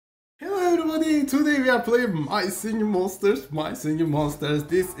Today we are playing My Singing Monsters.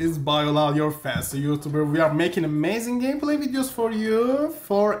 This is Bay Yolal, your fast YouTuber. We are making amazing gameplay videos for you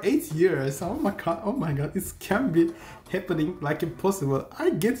for 8 years. Oh my god, it can be happening like impossible.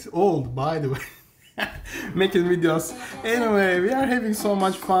 I get old, by the way. Making videos. Anyway, we are having so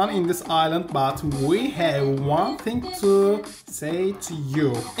much fun in this island, but we have one thing to say to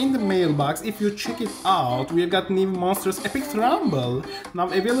you. In the mailbox, if you check it out, we've got new monsters Epic Thrumble, now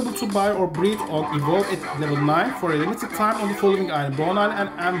available to buy or breed on Evolve at level 9 for a limited time on the following island: Bone Island and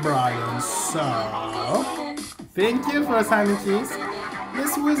Amber Island. So, thank you for sending keys.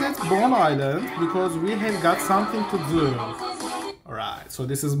 Let's visit Bone Island because we have got something to do. Alright, so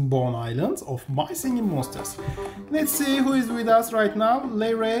this is Bone Island of My Singing Monsters. Let's see who is with us right now.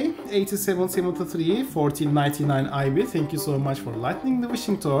 Layray, 8773, 1499 IB. Thank you so much for lighting the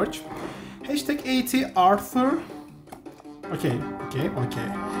wishing torch. Hashtag 80 Arthur. Okay.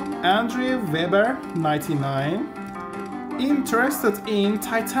 Andrew Weber, 99. Interested in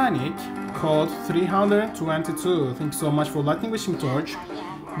Titanic, code 322. Thank you so much for lighting wishing torch.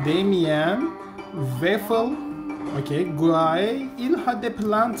 Damien, Weffel. Okay, Guay Ilha de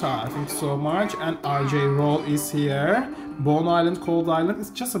Planta, thanks so much, and RJ Roll is here. Bone Island, Cold Island,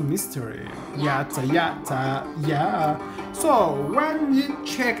 it's just a mystery. Yatta, yeah. So, when you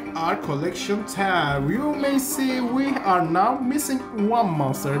check our collection tab, you may see we are now missing one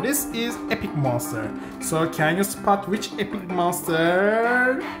monster. This is Epic Monster. So, can you spot which Epic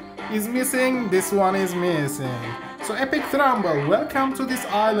Monster is missing? This one is missing. So Epic Thrumble, welcome to this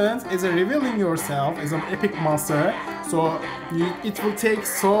island. As a revealing yourself as an epic monster, so it will take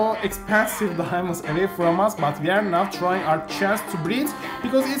so expensive diamonds away from us, but we are now trying our chance to breed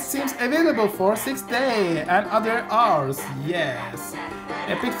because it seems available for 6 days and other hours. Yes,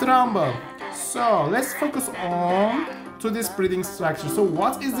 Epic Thrumble. So let's focus on to this breeding structure. So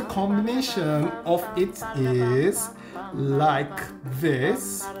what is the combination of it is like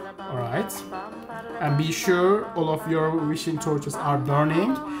this. Alright, and be sure all of your wishing torches are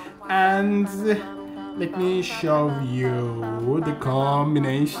burning, and let me show you the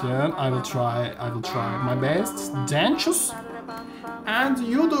combination. I will try my best. Denchuhs and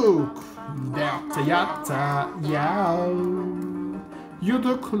Uuduk.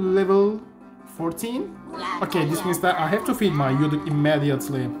 Uuduk level 14. Okay, this means that I have to feed my Uuduk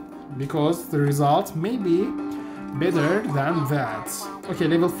immediately because the result may be better than that. Okay,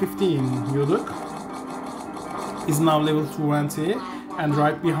 level 15 Uuduk is now level 20, and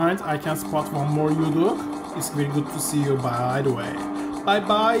right behind I can spot one more Uuduk. It's very good to see you, by the way.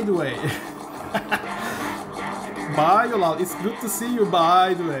 By the way. Bay Yolal, it's good to see you,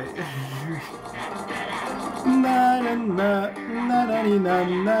 by the way.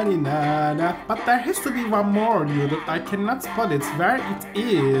 But there has to be one more Uuduk. I cannot spot it. Where it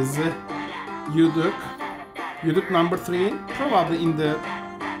is? Uuduk number 3, probably in the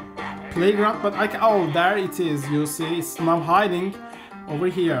playground, but oh, there it is. You see, it's now hiding over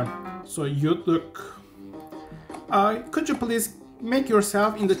here. So Uuduk, could you please make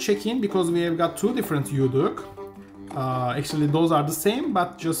yourself in the check-in because we have got 2 different Uuduk. Actually, those are the same,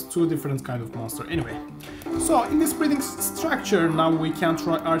 but just 2 different kind of monster. Anyway, so in this breeding structure, now we can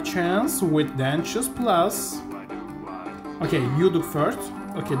try our chance with Denchuhs plus. Okay, Uuduk first.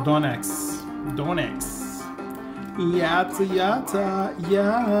 Okay, Donex. Yatta,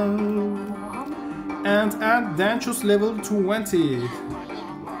 yeah. And Denchuhs level 20.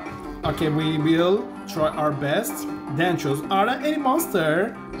 Okay, we will try our best. Denchuhs, are there any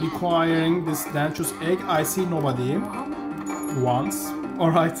monster requiring this Denchuhs egg? I see nobody. Once.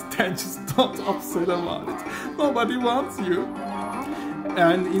 Alright, Denchuhs, don't upset about it. Nobody wants you.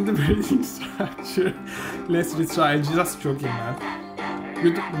 And in the breeding structure, let's retry. Just joking, man.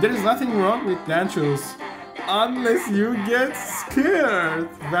 There is nothing wrong with Denchuhs. Unless you get scared.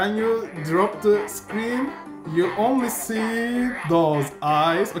 When you drop the screen, you only see those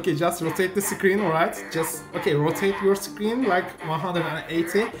eyes. Okay, just rotate the screen, alright? Just, okay, rotate your screen like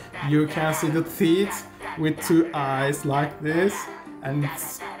 180. You can see the teeth with 2 eyes like this. And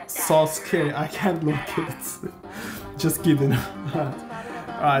it's so scary, I can't look at it. Just kidding.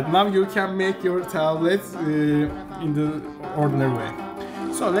 Alright, now you can make your tablets in the ordinary way.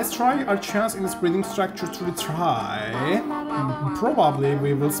 So let's try our chance in this breeding structure to retry. Probably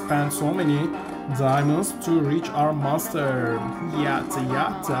we will spend so many diamonds to reach our monster. Yatta,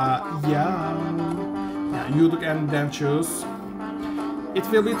 yeah. Uuduk and Denchuhs. It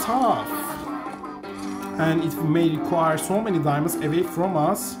will be tough. And it may require so many diamonds away from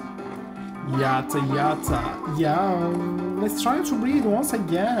us. Yatta, yeah. Let's try to breed once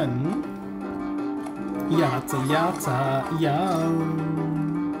again. Yatta, yeah.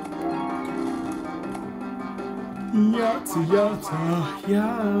 Yata yata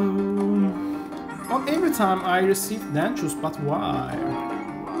yeah. Oh, every time I receive Denchuhs, but why?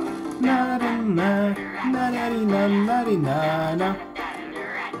 Na na na na na na na na na.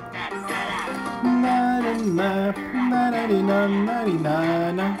 Na na na na na na na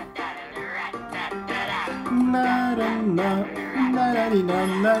na na. Na na na na na na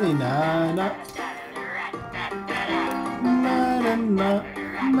na na na.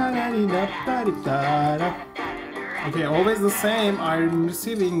 Okay, always the same. I'm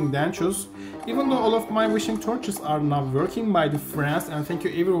receiving Denchuhs. Even though all of my wishing torches are now working by the friends, and thank you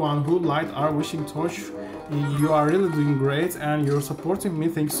everyone who light our wishing torch. You are really doing great and you're supporting me.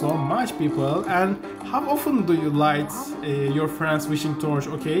 Thanks so much, people. And how often do you light your friends wishing torch?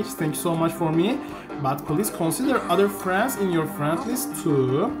 Okay, thank you so much for me. But please consider other friends in your friend list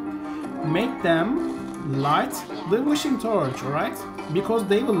to make them light the wishing torch, alright? Because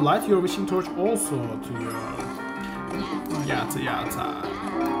they will light your wishing torch also to you. Yata yata.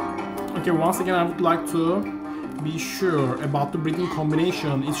 Okay, once again I would like to be sure about the breeding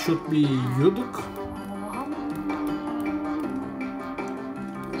combination. It should be Uuduk.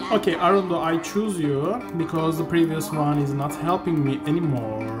 Okay, Arundo, I choose you because the previous one is not helping me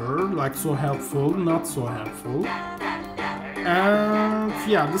anymore. Like so helpful, not so helpful. And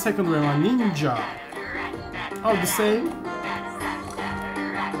yeah, the second one, Ninja. Oh, the same.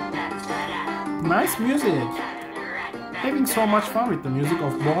 Nice music. Having so much fun with the music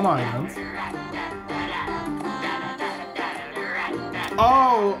of Bone Island.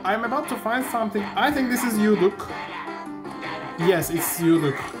 Oh, I'm about to find something. I think this is Uuduk. Yes, it's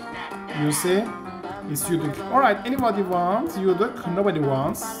Uuduk. You see? It's Uuduk. Alright, anybody wants Uuduk? Nobody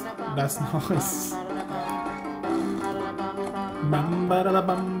wants. That's nice. Bam bada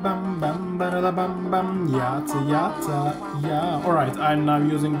bam bam bam bada bam bam yata yata yeah. Alright, I'm now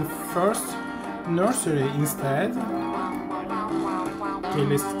using the first nursery instead. Okay,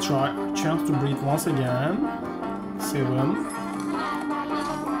 let's try chance to breed once again. 7.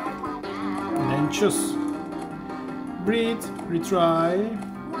 Denchuhs. Breed, retry.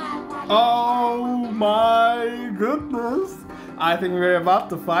 Oh my goodness! I think we're about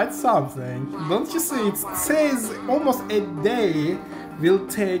to fight something. Don't you see? It says almost a day will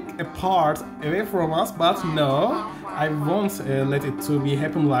take a part away from us, but no, I won't let it to be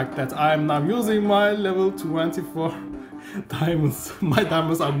happen like that. I'm now using my level 24 diamonds. My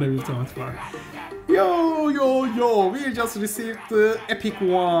diamonds are level 24. Yo, yo, yo! We just received the epic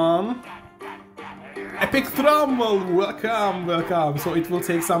one. Epic Thrumble! Welcome, welcome. So it will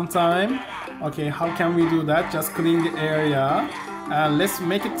take some time. Okay, how can we do that? Just clean the area and let's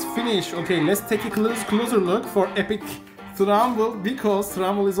make it finish. Okay, let's take a closer look for Epic Thrumble, because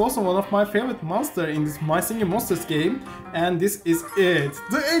Thrumble is also one of my favorite monsters in this My Singing Monsters game, and this is it.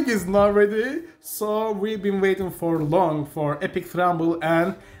 The egg is now ready, so we've been waiting for long for Epic Thrumble,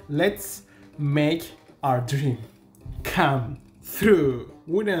 and let's make our dream come through.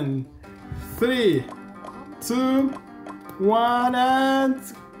 Within 3, 2, 1, and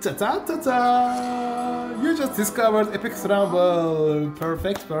ta-ta-ta-ta! You just discovered Epic Thrumble!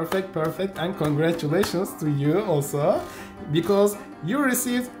 Perfect, perfect, perfect, and congratulations to you also, because you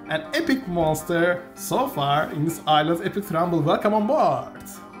received an epic monster so far in this island, Epic Thrumble. Welcome on board!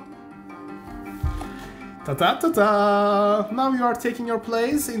 Ta-ta-ta-ta! Now you are taking your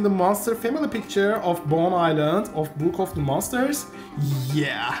place in the monster family picture of Bone Island of Book of the Monsters.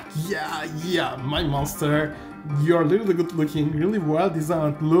 Yeah, my monster. You're really good looking, really well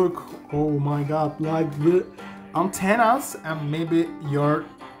designed. Look, oh my god, like the antennas and maybe your,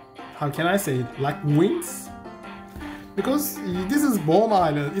 how can I say it, like wings? Because this is Bone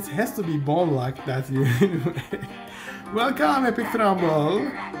Island, it has to be bone like that. Welcome, Epic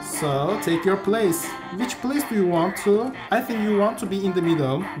Thrumble. So, take your place. Which place do you want to? I think you want to be in the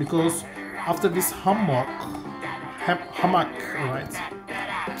middle, because after this hammock, alright.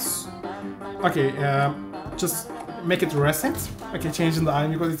 Okay, just make it reset. Okay, changing the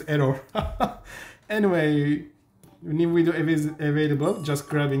item because it's error. Anyway, new video is available. Just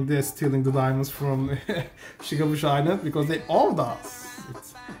grabbing this, stealing the diamonds from Shigabush Island because they all does.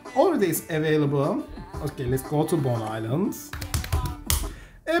 It already is available. Okay, let's go to Bone Island.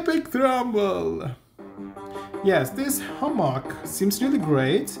 Epic Thrumble. Yes, this hammock seems really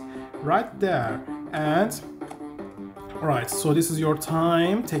great right there. And alright, so this is your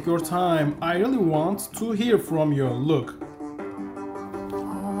time. Take your time. I really want to hear from you. Look.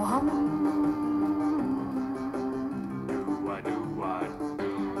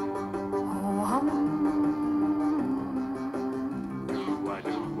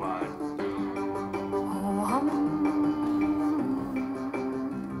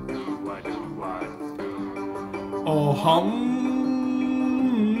 Oh,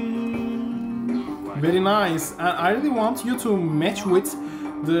 very nice. And I really want you to match with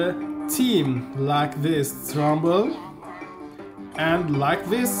the theme, like this Thrumble and like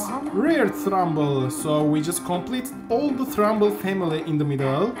this rare Thrumble. So we just complete all the Thrumble family in the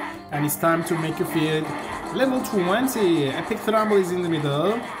middle, and it's time to make you feel level 20. Epic Thrumble is in the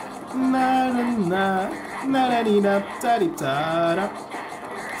middle.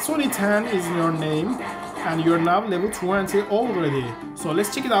 Sonitan is your name, and you're now level 20 already. So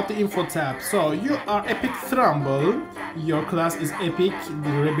let's check it out, the info tab. So you are Epic Thrumble, your class is Epic,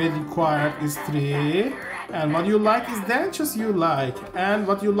 the rebate required is 3, and what you like is Denchuhs Uuduk, and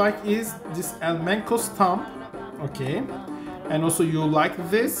what you like is this Elmenko stamp, okay, and also you like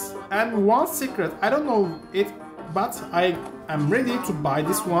this, and one secret, I don't know it, but I am ready to buy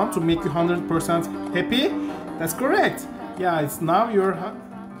this one to make you 100% happy. That's correct. Yeah, it's now you're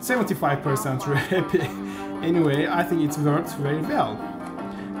 75% happy. Anyway, I think it's worked very well.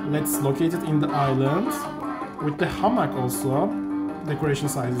 Let's locate it in the island with the hammock also. Decoration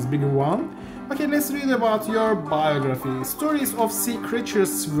size is bigger one. Okay, let's read about your biography. Stories of sea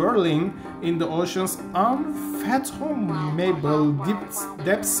creatures swirling in the ocean's unfathomable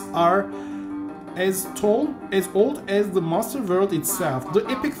depths are as old as the monster world itself. The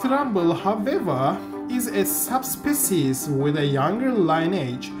Epic Thrumble, however, is a subspecies with a younger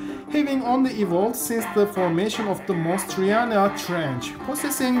lineage, having only evolved since the formation of the Monstriana Trench.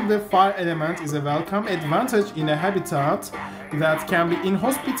 Possessing the fire element is a welcome advantage in a habitat that can be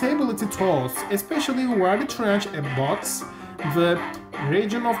inhospitably tossed, especially where the trench abuts the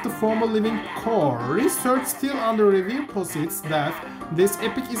region of the former living core. Research still under review posits that this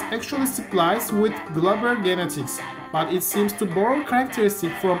epic is actually spliced with global genetics, but it seems to borrow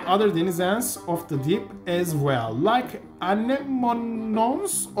characteristics from other denizens of the deep as well, like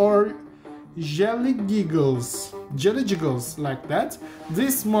anemones or jellygiggles, like that.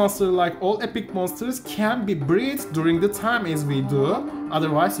 This monster, like all epic monsters, can be bred during the time as we do,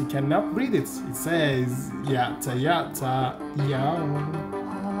 otherwise you cannot breed it. It says yata yata yaw.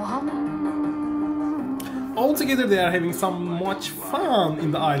 All together they are having so much fun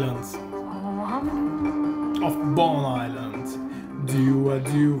in the islands of Bon Island. Dua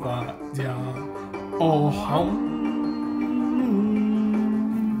dua dia. Oh hum.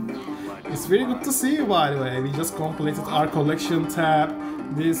 It's very good to see you, by the way. We just completed our collection tab.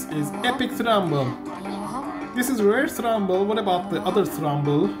 This is Epic Thrumble. This is rare Thrumble. What about the other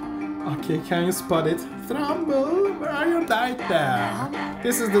Thrumble? Okay, can you spot it? Thrumble, where are you right there?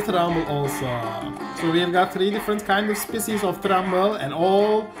 This is the Thrumble also. So we've got 3 different kinds of species of Thrumble, and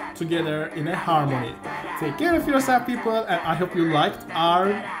all together in a harmony. Take care of yourself, people, and I hope you liked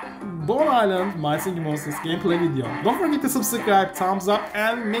our Bon Island My Singing Monsters gameplay video. Don't forget to subscribe, thumbs up,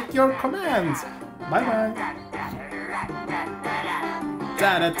 and make your comments. Bye bye.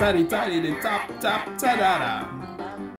 Ta da ta di ta di tap tap ta da da.